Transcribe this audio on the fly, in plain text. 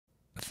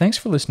Thanks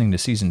for listening to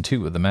Season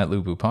 2 of the Matt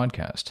Lupu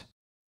podcast.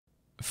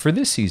 For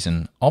this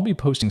season, I'll be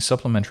posting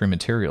supplementary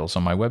materials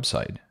on my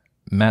website,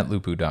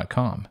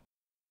 mattlupu.com.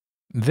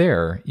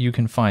 There, you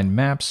can find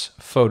maps,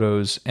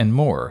 photos, and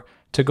more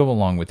to go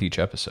along with each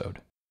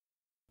episode.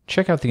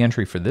 Check out the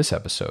entry for this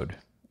episode.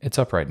 It's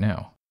up right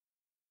now.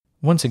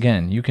 Once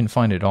again, you can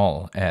find it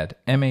all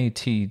at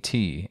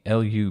mattlupu.com.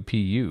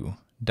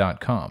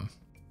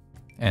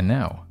 And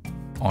now,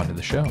 on to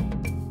the show.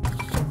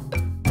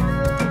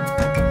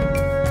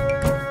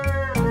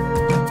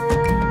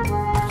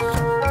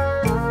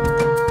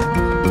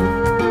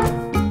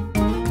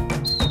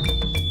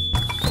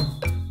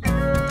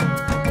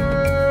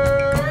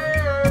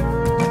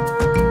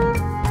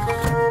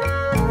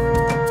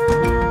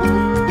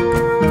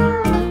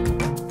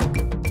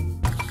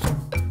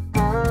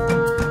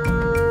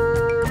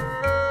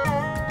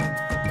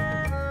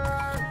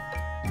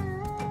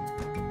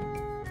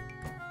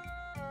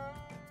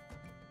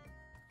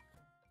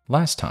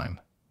 Last time,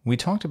 we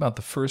talked about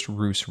the first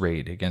Rus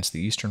raid against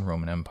the Eastern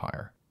Roman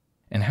Empire,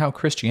 and how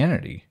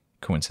Christianity,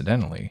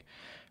 coincidentally,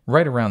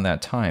 right around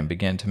that time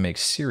began to make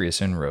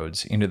serious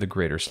inroads into the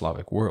greater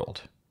Slavic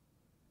world.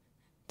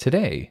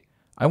 Today,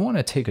 I want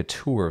to take a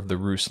tour of the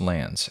Rus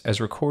lands as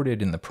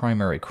recorded in the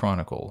primary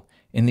chronicle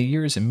in the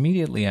years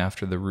immediately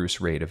after the Rus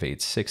raid of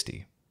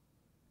 860.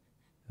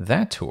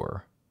 That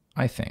tour,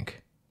 I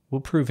think,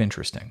 will prove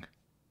interesting.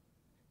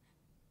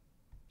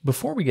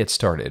 Before we get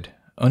started,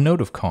 a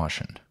note of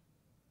caution.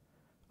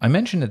 I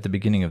mentioned at the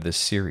beginning of this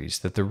series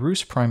that the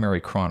Rus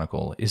primary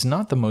chronicle is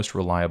not the most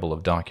reliable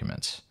of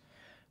documents,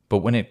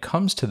 but when it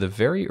comes to the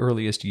very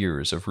earliest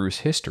years of Rus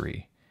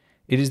history,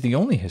 it is the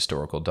only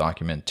historical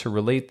document to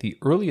relate the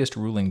earliest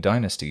ruling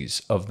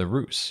dynasties of the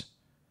Rus.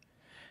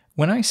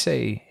 When I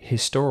say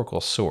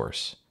historical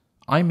source,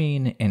 I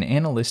mean an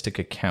analytic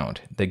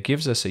account that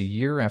gives us a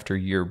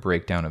year-after-year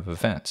breakdown of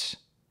events.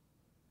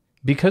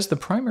 Because the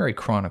primary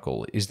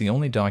chronicle is the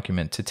only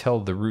document to tell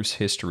the Rus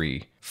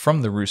history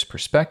from the Rus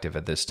perspective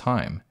at this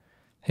time,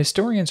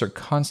 historians are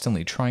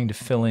constantly trying to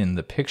fill in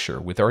the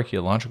picture with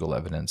archaeological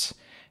evidence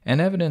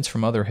and evidence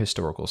from other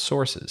historical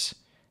sources,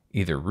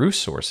 either Rus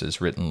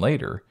sources written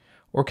later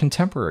or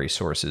contemporary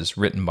sources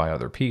written by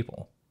other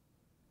people.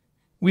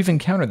 We've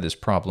encountered this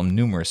problem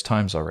numerous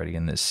times already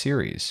in this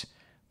series,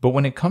 but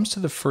when it comes to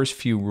the first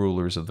few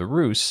rulers of the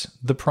Rus,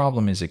 the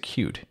problem is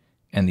acute,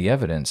 and the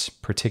evidence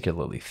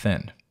particularly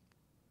thin.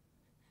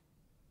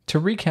 To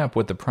recap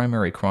what the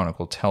primary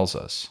chronicle tells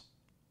us,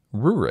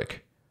 Rurik,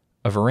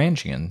 a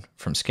Varangian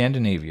from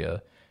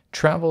Scandinavia,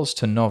 travels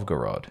to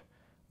Novgorod,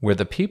 where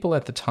the people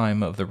at the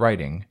time of the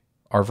writing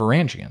are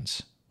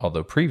Varangians,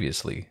 although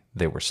previously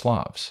they were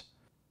Slavs.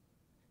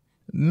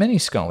 Many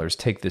scholars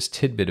take this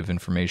tidbit of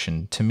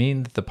information to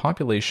mean that the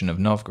population of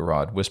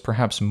Novgorod was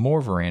perhaps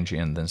more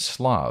Varangian than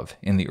Slav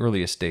in the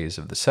earliest days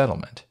of the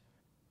settlement.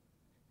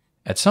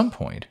 At some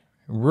point,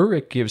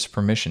 Rurik gives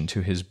permission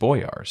to his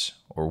boyars,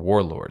 or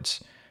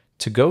warlords,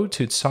 to go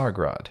to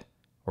Tsargrad,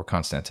 or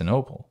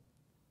Constantinople.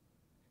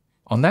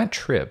 On that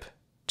trip,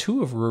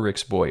 two of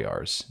Rurik's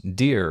boyars,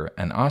 Dir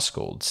and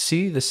Askold,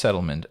 see the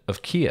settlement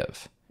of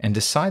Kiev and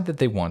decide that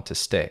they want to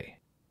stay.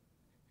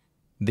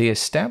 They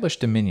establish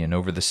dominion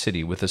over the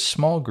city with a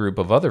small group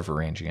of other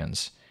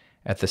Varangians,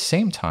 at the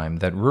same time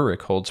that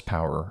Rurik holds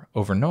power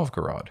over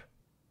Novgorod.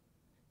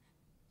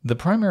 The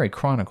primary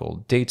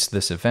chronicle dates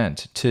this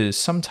event to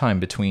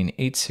sometime between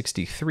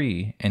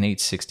 863 and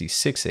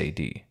 866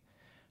 AD.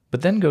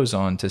 But then goes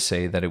on to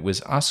say that it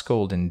was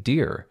Askold and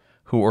Dir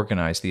who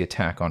organized the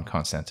attack on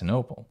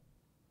Constantinople.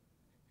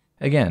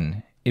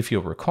 Again, if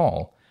you'll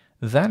recall,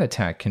 that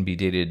attack can be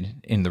dated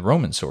in the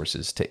Roman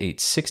sources to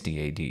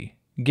 860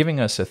 AD,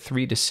 giving us a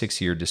 3 to 6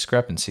 year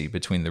discrepancy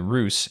between the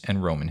Rus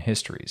and Roman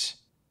histories.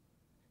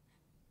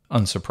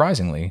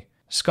 Unsurprisingly,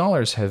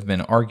 scholars have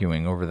been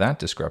arguing over that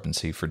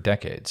discrepancy for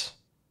decades.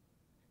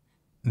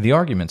 The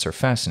arguments are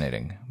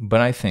fascinating, but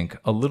I think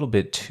a little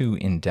bit too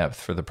in-depth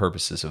for the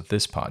purposes of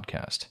this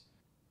podcast,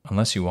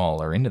 unless you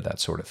all are into that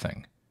sort of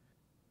thing.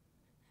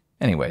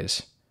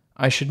 Anyways,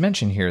 I should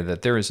mention here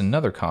that there is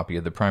another copy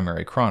of the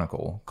primary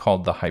chronicle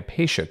called the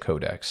Hypatia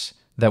Codex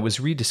that was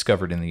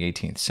rediscovered in the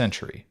 18th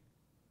century.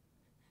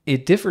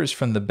 It differs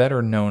from the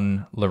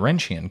better-known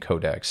Laurentian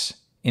Codex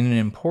in an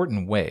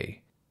important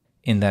way,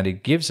 in that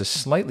it gives a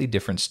slightly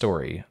different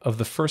story of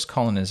the first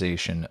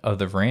colonization of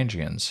the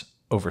Varangians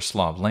over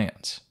Slav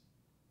lands.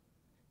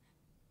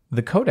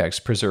 The Codex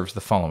preserves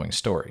the following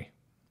story.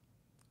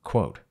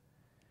 Quote,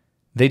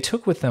 "They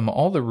took with them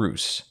all the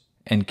Rus,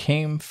 and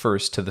came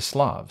first to the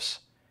Slavs,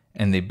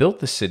 and they built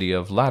the city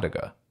of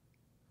Ladoga.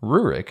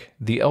 Rurik,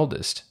 the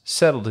eldest,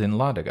 settled in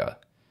Ladoga,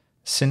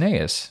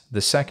 Cineas,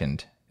 the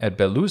second, at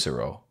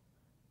Beluzero,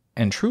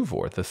 and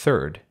Truvor, the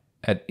third,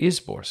 at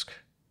Izborsk.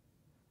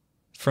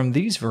 From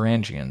these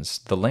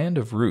Varangians, the land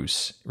of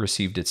Rus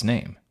received its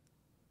name.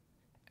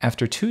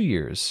 After 2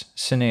 years,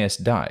 Cineas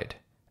died,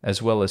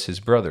 as well as his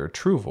brother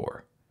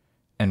Truvor,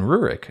 and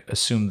Rurik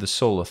assumed the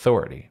sole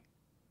authority.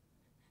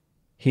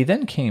 He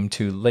then came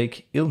to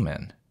Lake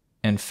Ilmen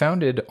and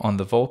founded on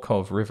the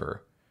Volkhov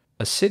River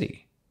a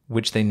city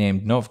which they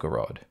named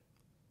Novgorod,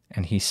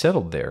 and he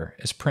settled there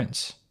as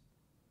prince.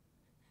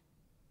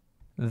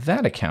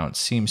 That account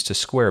seems to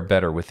square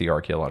better with the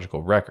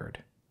archaeological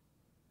record.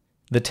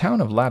 The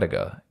town of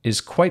Ladoga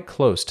is quite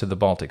close to the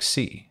Baltic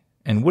Sea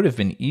and would have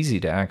been easy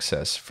to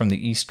access from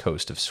the east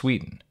coast of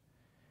Sweden.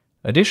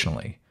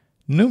 Additionally,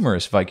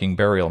 numerous Viking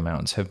burial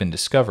mounds have been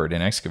discovered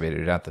and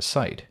excavated at the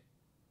site.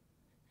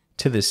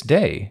 To this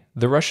day,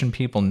 the Russian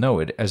people know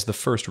it as the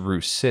first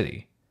Rus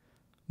city.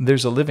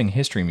 There's a living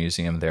history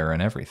museum there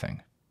and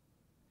everything.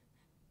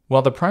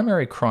 While the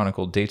primary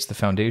chronicle dates the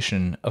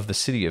foundation of the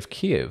city of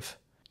Kiev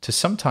to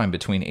sometime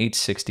between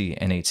 860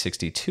 and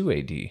 862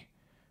 AD,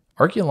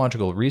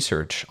 archaeological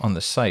research on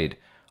the site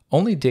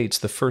only dates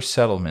the first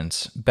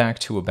settlements back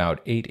to about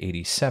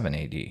 887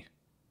 AD.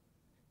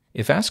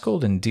 If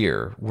Askold and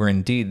Deer were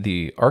indeed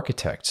the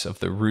architects of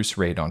the Rus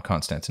raid on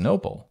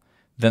Constantinople,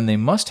 then they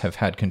must have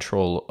had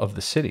control of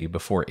the city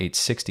before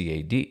 860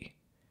 AD.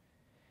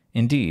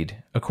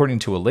 Indeed, according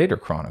to a later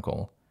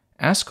chronicle,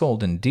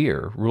 Askold and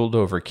Deer ruled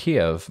over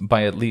Kiev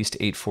by at least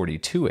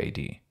 842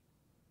 AD.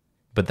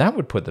 But that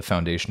would put the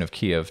foundation of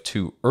Kiev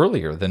to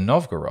earlier than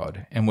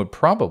Novgorod and would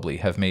probably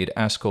have made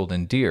Askold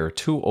and Deer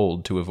too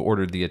old to have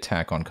ordered the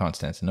attack on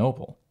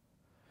Constantinople.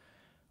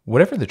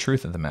 Whatever the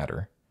truth of the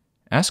matter,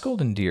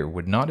 Askold and Deer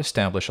would not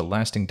establish a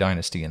lasting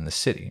dynasty in the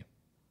city.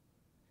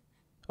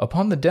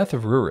 Upon the death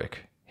of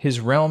Rurik, his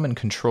realm and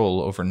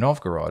control over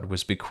Novgorod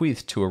was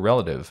bequeathed to a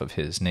relative of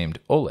his named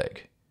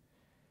Oleg.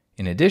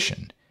 In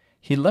addition,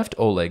 he left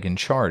Oleg in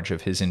charge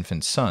of his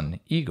infant son,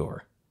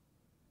 Igor.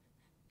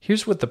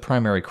 Here's what the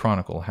primary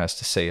chronicle has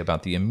to say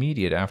about the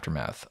immediate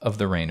aftermath of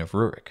the reign of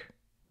Rurik.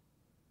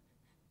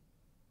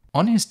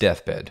 On his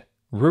deathbed,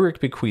 Rurik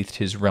bequeathed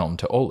his realm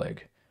to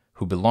Oleg,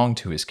 who belonged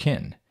to his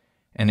kin,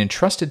 and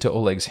entrusted to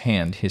Oleg's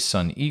hand his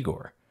son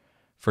Igor,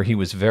 for he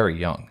was very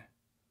young.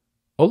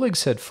 Oleg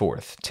set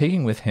forth,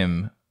 taking with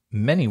him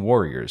many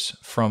warriors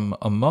from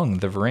among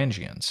the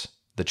Varangians,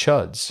 the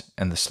Chuds,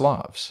 and the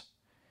Slavs.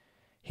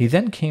 He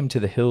then came to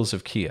the hills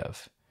of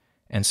Kiev,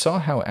 and saw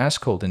how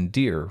Askold and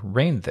Deer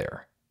reigned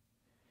there.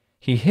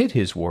 He hid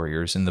his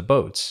warriors in the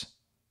boats,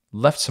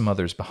 left some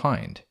others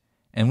behind,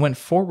 and went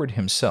forward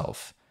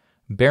himself,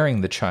 bearing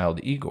the child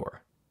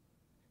Igor.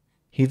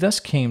 He thus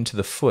came to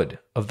the foot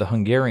of the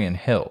Hungarian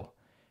hill,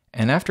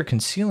 and after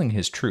concealing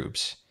his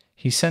troops,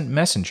 he sent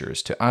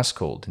messengers to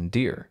Askold and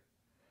Deer,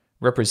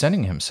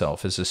 representing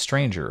himself as a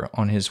stranger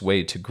on his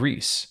way to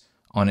Greece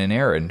on an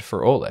errand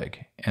for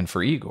Oleg and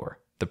for Igor,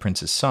 the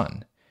prince's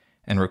son,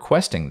 and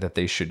requesting that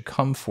they should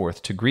come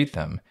forth to greet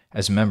them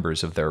as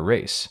members of their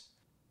race.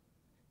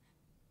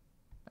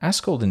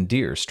 Askold and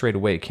Deer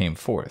straightway came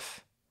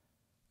forth.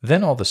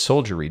 Then all the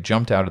soldiery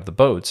jumped out of the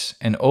boats,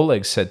 and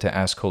Oleg said to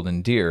Askold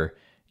and Deer,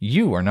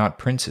 "You are not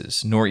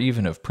princes, nor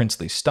even of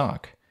princely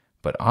stock,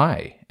 but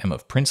I am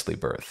of princely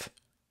birth."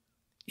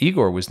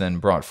 Igor was then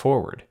brought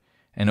forward,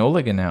 and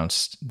Oleg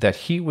announced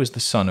that he was the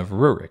son of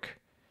Rurik.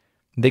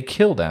 They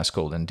killed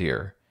Askold and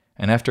Deer,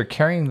 and after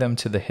carrying them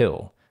to the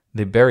hill,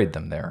 they buried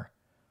them there,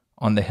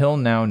 on the hill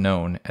now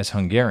known as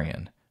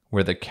Hungarian,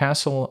 where the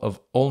castle of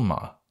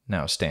Olma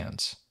now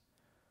stands.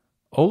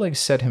 Oleg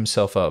set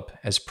himself up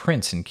as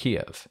prince in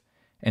Kiev,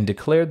 and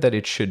declared that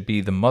it should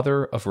be the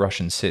mother of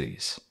Russian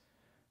cities.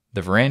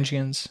 The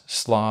Varangians,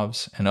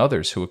 Slavs, and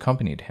others who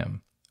accompanied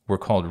him were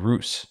called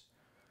Rus.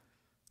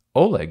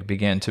 Oleg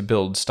began to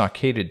build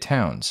stockaded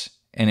towns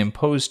and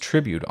impose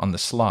tribute on the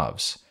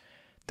Slavs,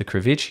 the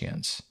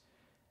Krivichians,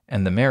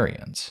 and the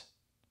Marians.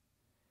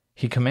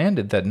 He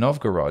commanded that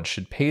Novgorod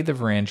should pay the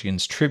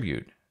Varangians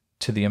tribute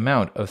to the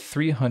amount of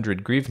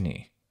 300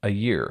 grivni a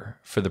year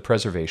for the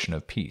preservation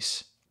of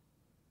peace.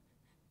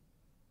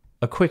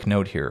 A quick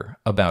note here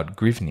about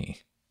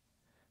grivni.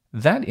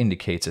 That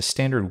indicates a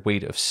standard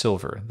weight of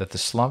silver that the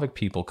Slavic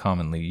people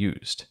commonly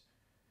used.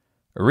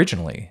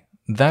 Originally,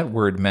 that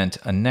word meant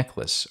a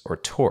necklace or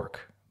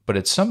torque, but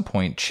at some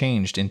point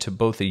changed into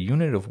both a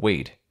unit of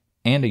weight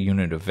and a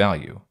unit of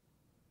value.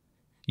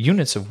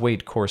 Units of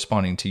weight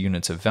corresponding to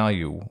units of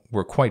value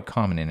were quite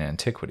common in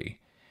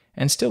antiquity,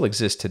 and still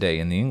exist today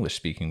in the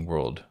English-speaking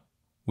world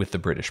with the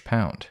British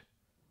pound.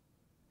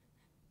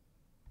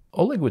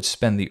 Oleg would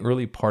spend the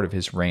early part of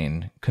his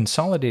reign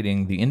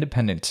consolidating the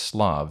independent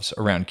Slavs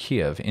around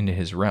Kiev into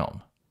his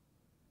realm.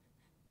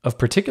 Of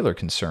particular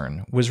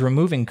concern was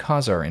removing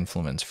Khazar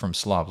influence from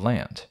Slav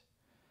land.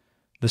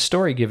 The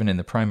story given in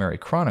the primary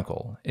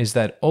chronicle is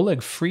that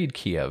Oleg freed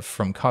Kiev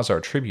from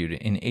Khazar tribute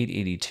in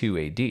 882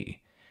 AD,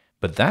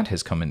 but that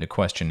has come into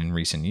question in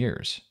recent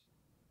years.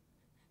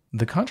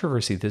 The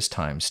controversy this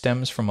time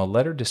stems from a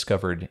letter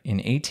discovered in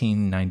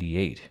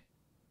 1898.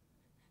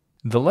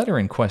 The letter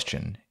in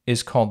question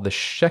is called the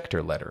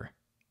Schechter letter,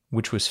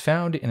 which was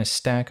found in a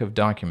stack of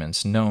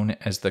documents known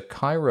as the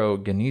Cairo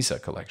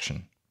Geniza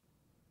collection.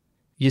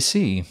 You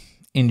see,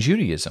 in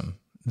Judaism,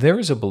 there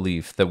is a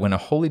belief that when a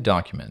holy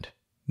document,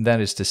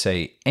 that is to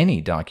say,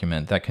 any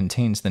document that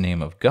contains the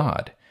name of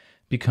God,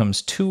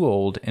 becomes too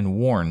old and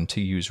worn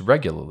to use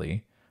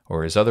regularly,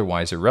 or is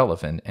otherwise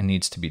irrelevant and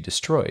needs to be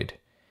destroyed,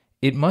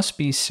 it must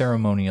be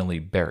ceremonially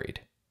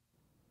buried.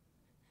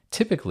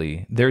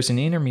 Typically, there's an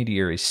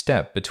intermediary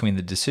step between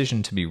the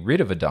decision to be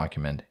rid of a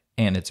document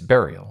and its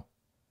burial.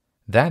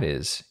 That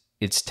is,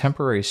 its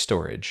temporary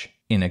storage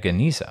in a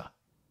geniza.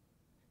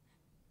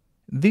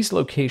 These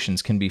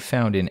locations can be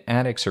found in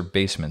attics or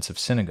basements of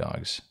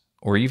synagogues,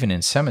 or even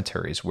in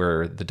cemeteries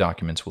where the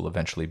documents will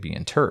eventually be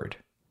interred.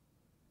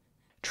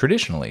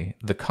 Traditionally,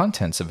 the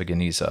contents of a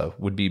geniza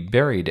would be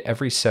buried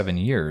every 7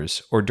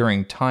 years or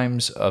during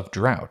times of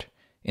drought,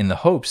 in the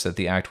hopes that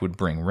the act would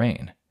bring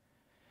rain.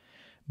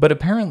 But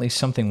apparently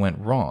something went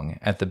wrong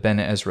at the Ben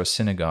Ezra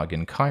synagogue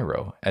in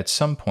Cairo at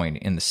some point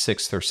in the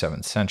 6th or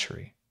 7th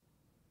century.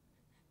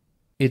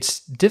 It's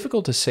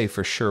difficult to say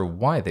for sure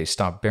why they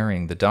stopped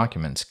burying the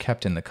documents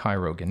kept in the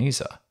Cairo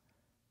Geniza.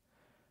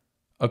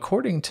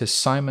 According to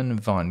Simon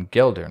von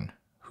Geldern,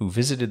 who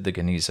visited the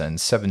Geniza in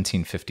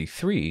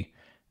 1753,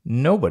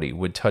 nobody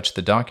would touch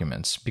the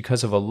documents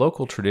because of a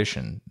local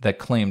tradition that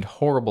claimed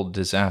horrible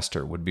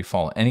disaster would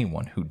befall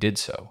anyone who did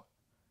so.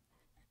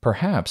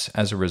 Perhaps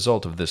as a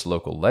result of this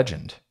local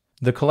legend,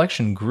 the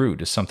collection grew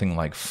to something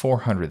like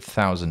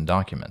 400,000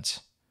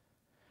 documents.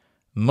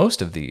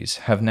 Most of these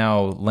have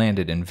now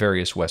landed in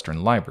various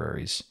Western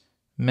libraries,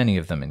 many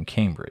of them in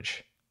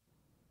Cambridge.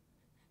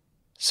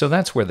 So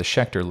that's where the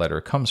Schechter letter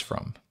comes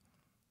from.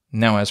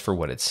 Now, as for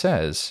what it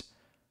says,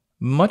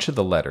 much of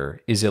the letter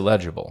is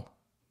illegible,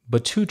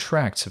 but 2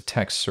 tracts of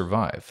text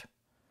survive.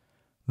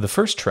 The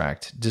first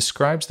tract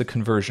describes the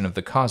conversion of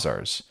the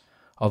Khazars,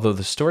 although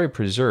the story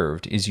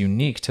preserved is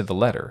unique to the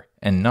letter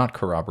and not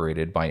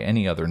corroborated by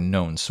any other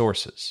known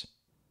sources.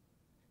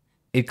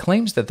 It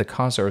claims that the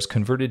Khazars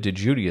converted to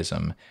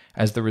Judaism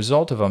as the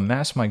result of a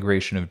mass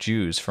migration of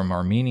Jews from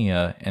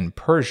Armenia and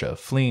Persia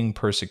fleeing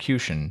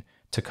persecution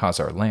to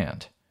Khazar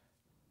land.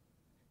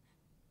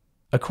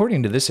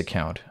 According to this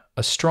account,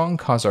 a strong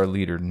Khazar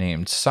leader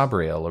named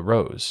Sabriel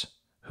arose,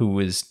 who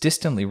was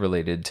distantly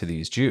related to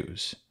these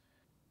Jews.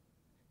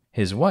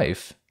 His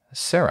wife,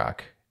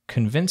 Serach,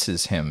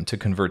 convinces him to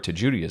convert to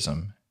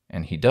Judaism,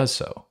 and he does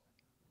so.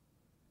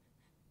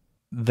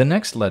 The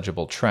next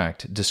legible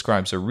tract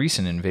describes a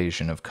recent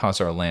invasion of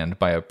Khazar land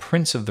by a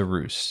prince of the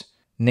Rus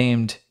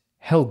named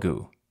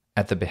Helgu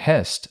at the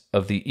behest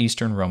of the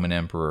Eastern Roman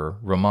Emperor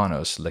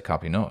Romanos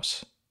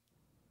Lekapinos.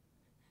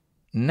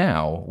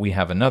 Now we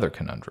have another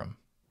conundrum.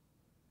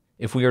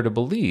 If we are to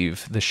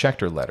believe the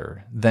Schechter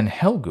letter, then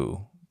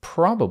Helgu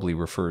probably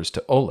refers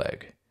to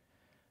Oleg,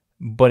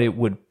 but it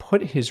would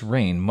put his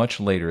reign much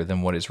later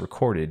than what is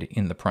recorded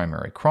in the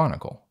primary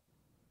chronicle.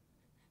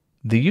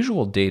 The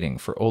usual dating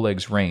for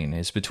Oleg's reign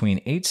is between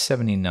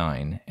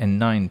 879 and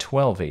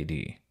 912 AD,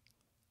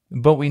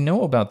 but we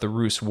know about the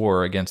Rus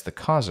war against the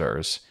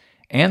Khazars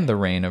and the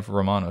reign of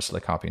Romanos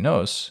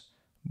Lekapinos,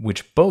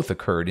 which both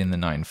occurred in the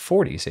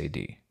 940s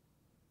AD.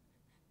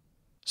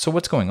 So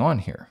what's going on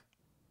here?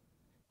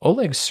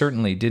 Oleg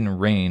certainly didn't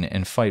reign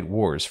and fight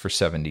wars for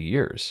 70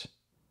 years.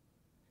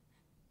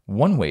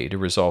 One way to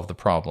resolve the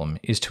problem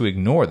is to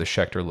ignore the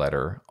Schechter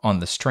letter on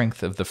the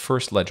strength of the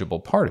first legible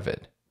part of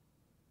it.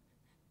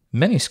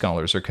 Many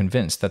scholars are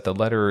convinced that the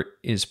letter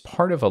is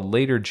part of a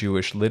later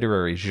Jewish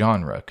literary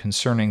genre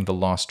concerning the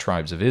lost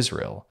tribes of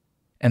Israel,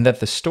 and that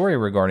the story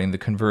regarding the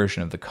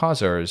conversion of the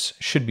Khazars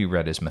should be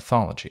read as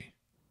mythology.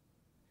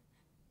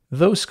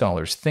 Those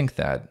scholars think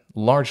that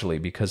largely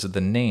because of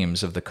the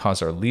names of the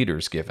Khazar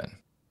leaders given,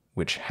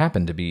 which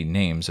happen to be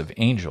names of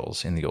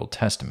angels in the Old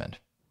Testament.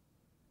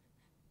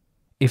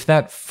 If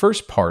that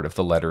first part of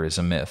the letter is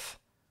a myth,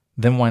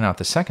 then why not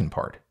the second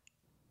part?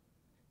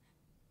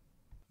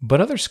 But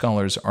other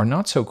scholars are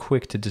not so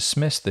quick to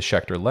dismiss the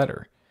Schechter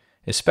letter,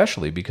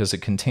 especially because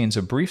it contains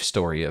a brief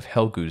story of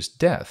Helgu's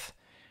death,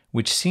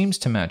 which seems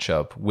to match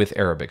up with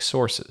Arabic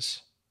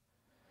sources.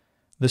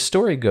 The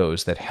story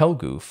goes that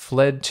Helgu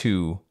fled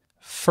to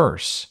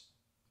Furs,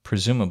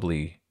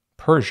 presumably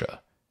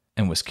Persia,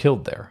 and was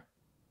killed there.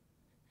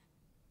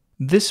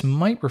 This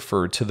might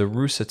refer to the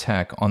Rus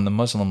attack on the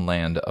Muslim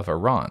land of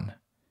Iran,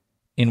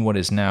 in what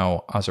is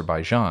now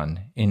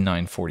Azerbaijan, in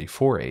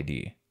 944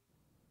 AD.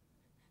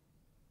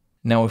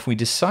 Now, if we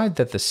decide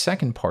that the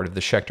second part of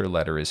the Schechter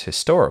letter is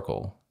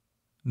historical,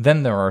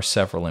 then there are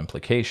several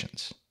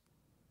implications.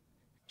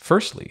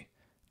 Firstly,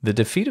 the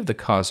defeat of the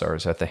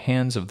Khazars at the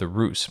hands of the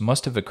Rus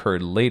must have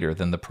occurred later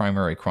than the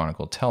primary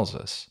chronicle tells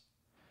us.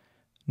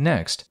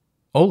 Next,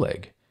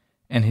 Oleg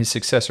and his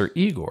successor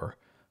Igor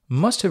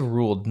must have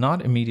ruled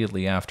not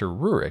immediately after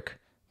Rurik,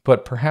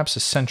 but perhaps a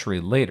century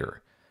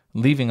later,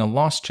 leaving a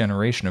lost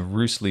generation of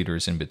Rus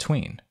leaders in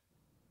between.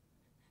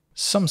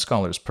 Some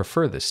scholars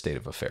prefer this state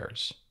of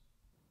affairs.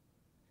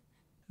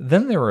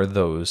 Then there are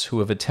those who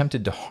have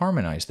attempted to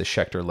harmonize the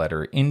Schechter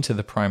letter into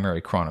the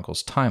primary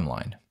chronicle's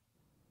timeline.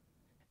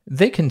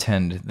 They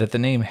contend that the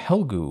name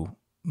Helgu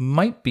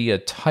might be a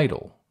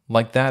title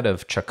like that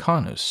of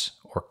Chakanus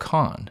or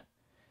Khan.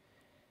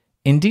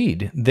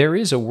 Indeed, there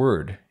is a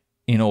word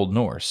in Old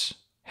Norse,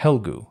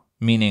 Helgu,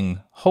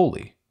 meaning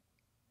holy.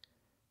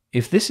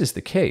 If this is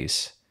the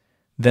case,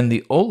 then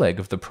the Oleg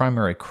of the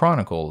primary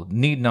chronicle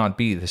need not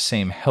be the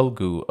same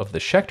Helgu of the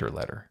Schechter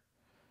letter.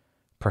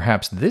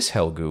 Perhaps this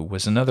Helgu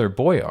was another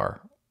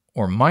boyar,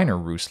 or minor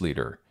Rus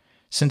leader,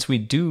 since we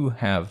do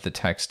have the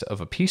text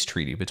of a peace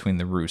treaty between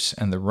the Rus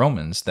and the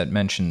Romans that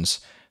mentions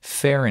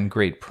fair and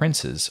great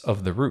princes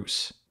of the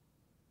Rus.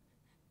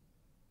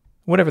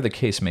 Whatever the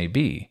case may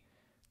be,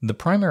 the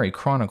primary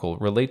chronicle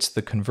relates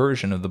the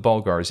conversion of the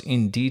Bulgars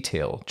in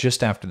detail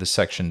just after the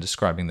section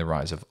describing the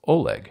rise of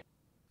Oleg,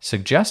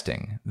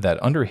 suggesting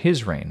that under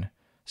his reign,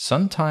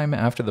 sometime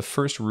after the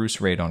first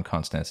Rus raid on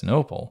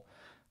Constantinople,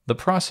 the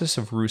process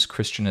of Rus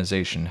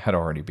Christianization had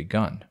already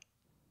begun.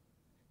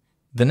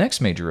 The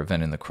next major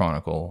event in the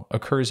chronicle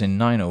occurs in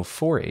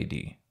 904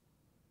 AD.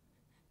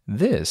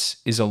 This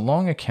is a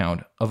long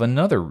account of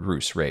another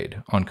Rus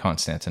raid on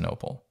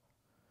Constantinople.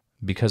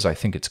 Because I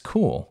think it's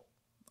cool,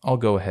 I'll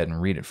go ahead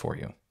and read it for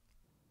you.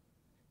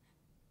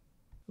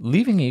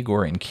 Leaving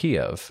Igor in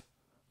Kiev,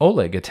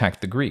 Oleg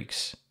attacked the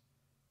Greeks.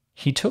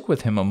 He took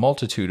with him a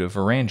multitude of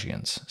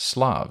Varangians,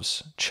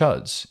 Slavs,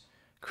 Chuds,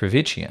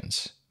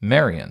 Krivicians,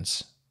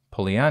 Marians,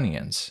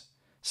 Polianians,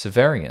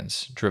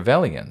 Severians,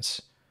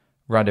 Drevelians,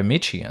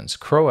 Radomicians,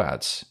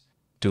 Croats,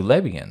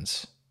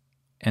 Dulebians,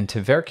 and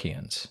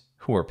Tverkians,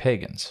 who were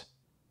pagans.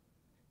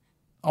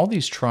 All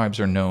these tribes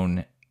are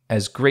known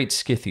as Great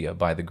Scythia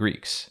by the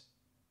Greeks.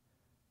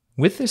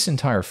 With this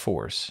entire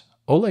force,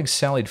 Oleg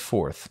sallied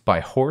forth by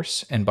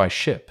horse and by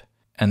ship,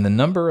 and the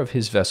number of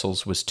his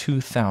vessels was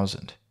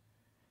 2,000.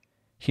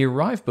 He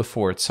arrived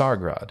before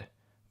Tsargrad,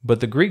 but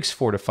the Greeks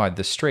fortified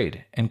the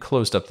strait and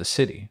closed up the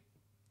city.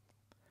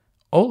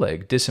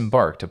 Oleg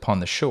disembarked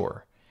upon the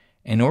shore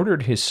and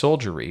ordered his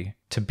soldiery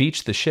to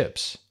beach the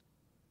ships.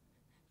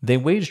 They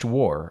waged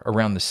war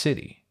around the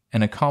city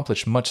and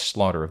accomplished much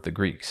slaughter of the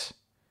Greeks.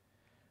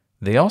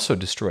 They also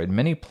destroyed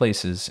many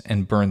places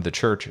and burned the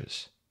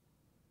churches.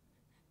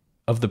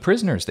 Of the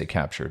prisoners they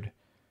captured,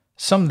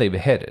 some they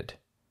beheaded,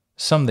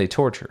 some they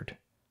tortured,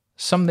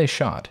 some they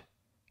shot,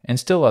 and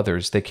still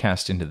others they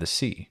cast into the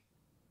sea.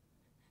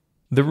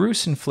 The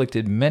Rus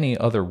inflicted many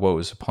other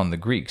woes upon the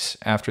Greeks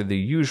after the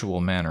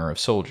usual manner of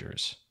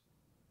soldiers.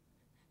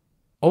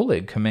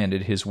 Oleg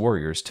commanded his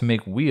warriors to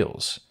make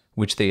wheels,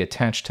 which they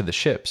attached to the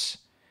ships,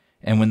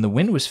 and when the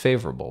wind was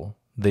favorable,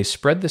 they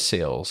spread the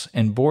sails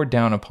and bore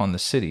down upon the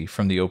city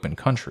from the open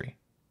country.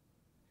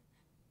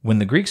 When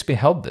the Greeks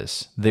beheld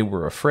this, they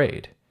were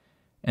afraid,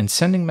 and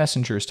sending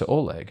messengers to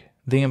Oleg,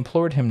 they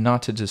implored him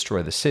not to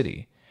destroy the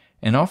city,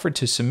 and offered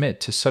to submit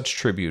to such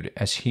tribute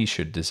as he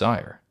should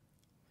desire.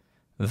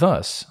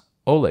 Thus,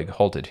 Oleg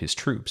halted his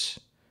troops.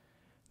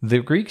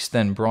 The Greeks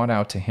then brought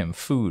out to him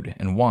food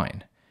and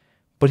wine,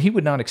 but he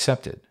would not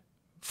accept it,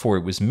 for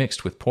it was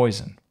mixed with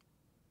poison.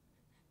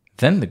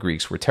 Then the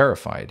Greeks were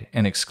terrified,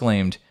 and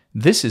exclaimed,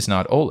 "This is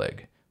not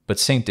Oleg, but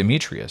Saint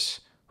Demetrius,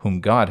 whom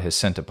God has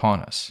sent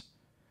upon us."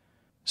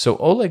 So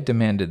Oleg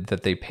demanded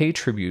that they pay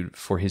tribute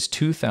for his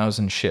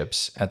 2,000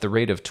 ships at the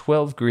rate of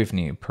 12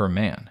 grivni per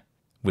man,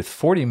 with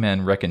 40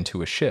 men reckoned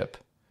to a ship.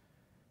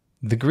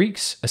 The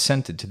Greeks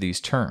assented to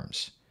these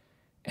terms,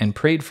 and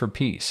prayed for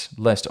peace,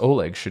 lest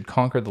Oleg should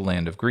conquer the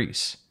land of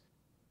Greece.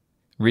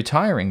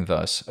 Retiring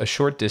thus a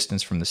short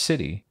distance from the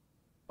city,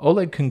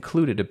 Oleg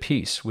concluded a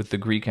peace with the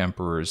Greek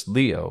emperors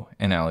Leo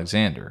and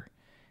Alexander,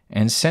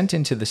 and sent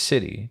into the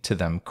city to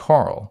them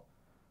Karl,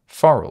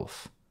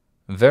 Farulf,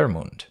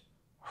 Vermund,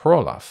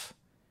 Hrolaf,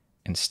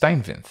 and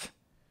Steinvinth,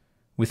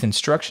 with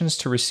instructions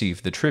to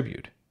receive the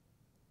tribute.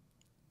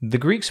 The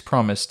Greeks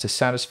promised to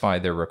satisfy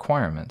their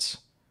requirements.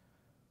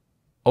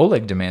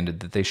 Oleg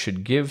demanded that they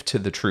should give to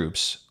the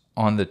troops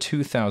on the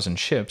 2,000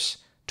 ships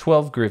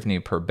 12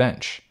 grivni per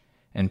bench,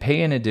 and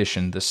pay in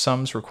addition the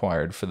sums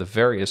required for the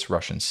various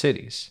Russian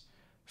cities,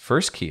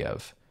 first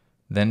Kiev,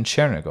 then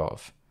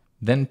Chernigov,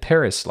 then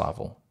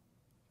Pereslavl,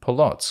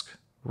 Polotsk,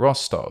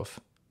 Rostov,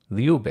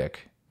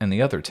 Lyubek, and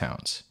the other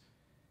towns.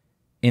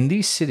 In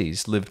these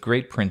cities lived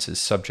great princes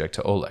subject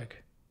to Oleg.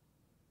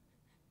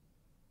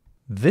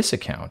 This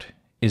account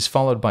is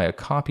followed by a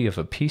copy of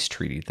a peace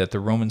treaty that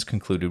the Romans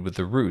concluded with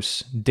the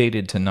Rus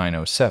dated to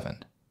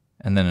 907,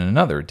 and then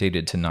another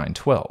dated to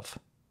 912.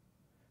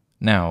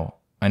 Now,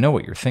 I know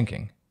what you're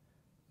thinking.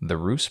 The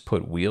Rus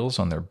put wheels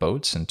on their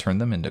boats and turned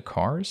them into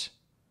cars?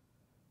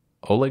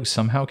 Oleg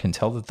somehow can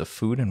tell that the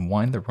food and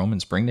wine the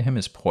Romans bring to him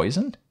is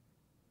poison?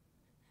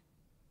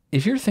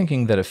 If you're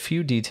thinking that a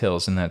few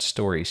details in that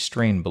story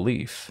strain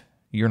belief,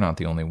 you're not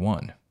the only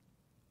one.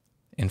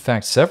 In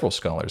fact, several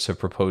scholars have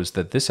proposed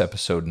that this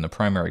episode in the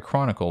primary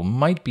chronicle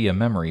might be a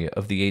memory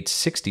of the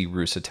 860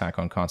 Rus attack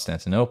on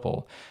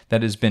Constantinople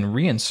that has been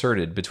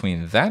reinserted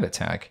between that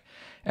attack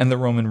and the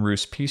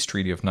Roman-Rus peace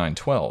treaty of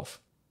 912.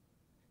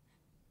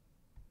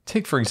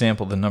 Take, for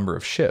example, the number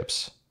of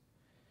ships.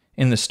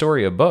 In the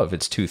story above,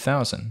 it's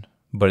 2,000,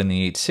 but in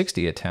the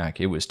 860 attack,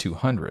 it was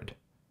 200.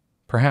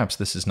 Perhaps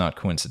this is not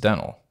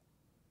coincidental.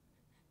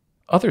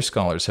 Other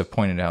scholars have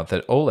pointed out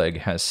that Oleg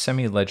has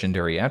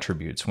semi-legendary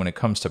attributes when it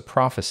comes to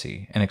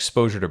prophecy and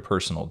exposure to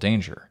personal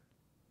danger.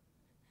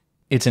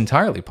 It's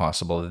entirely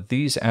possible that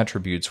these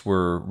attributes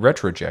were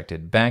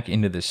retrojected back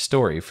into this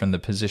story from the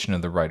position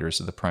of the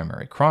writers of the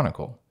primary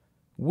chronicle,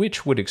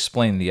 which would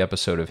explain the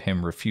episode of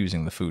him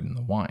refusing the food and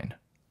the wine.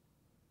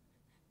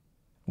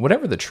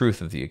 Whatever the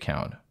truth of the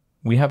account,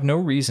 we have no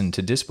reason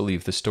to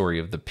disbelieve the story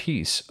of the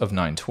peace of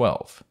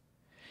 912.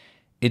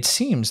 It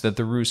seems that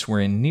the Rus were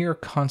in near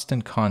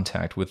constant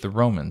contact with the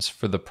Romans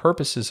for the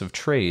purposes of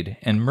trade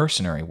and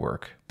mercenary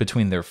work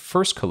between their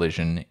first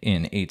collision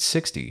in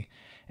 860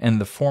 and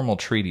the formal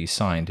treaty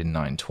signed in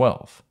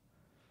 912.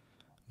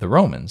 The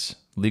Romans,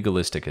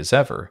 legalistic as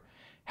ever,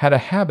 had a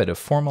habit of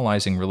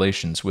formalizing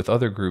relations with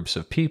other groups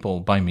of people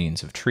by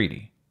means of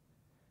treaty.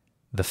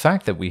 The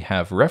fact that we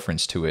have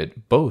reference to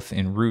it both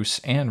in Rus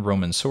and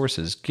Roman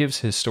sources gives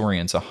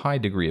historians a high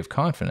degree of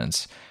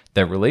confidence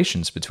that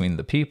relations between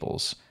the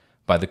peoples,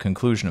 by the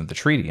conclusion of the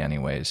treaty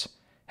anyways,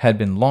 had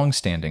been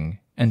long-standing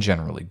and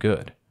generally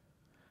good.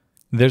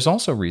 There's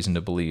also reason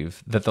to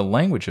believe that the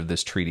language of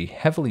this treaty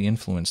heavily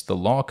influenced the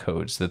law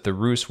codes that the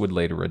Rus would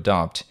later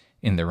adopt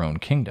in their own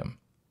kingdom.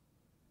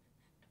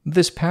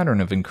 This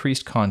pattern of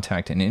increased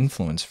contact and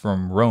influence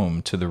from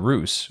Rome to the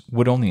Rus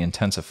would only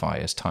intensify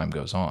as time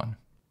goes on.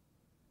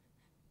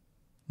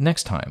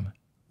 Next time,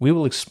 we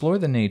will explore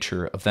the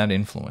nature of that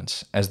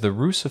influence as the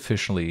Rus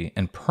officially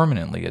and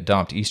permanently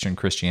adopt Eastern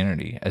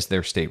Christianity as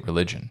their state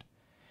religion,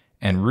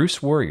 and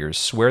Rus warriors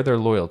swear their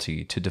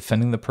loyalty to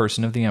defending the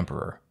person of the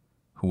emperor,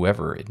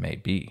 whoever it may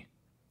be.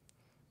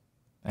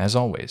 As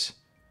always,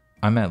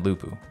 I'm Matt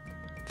Lupu.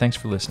 Thanks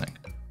for listening.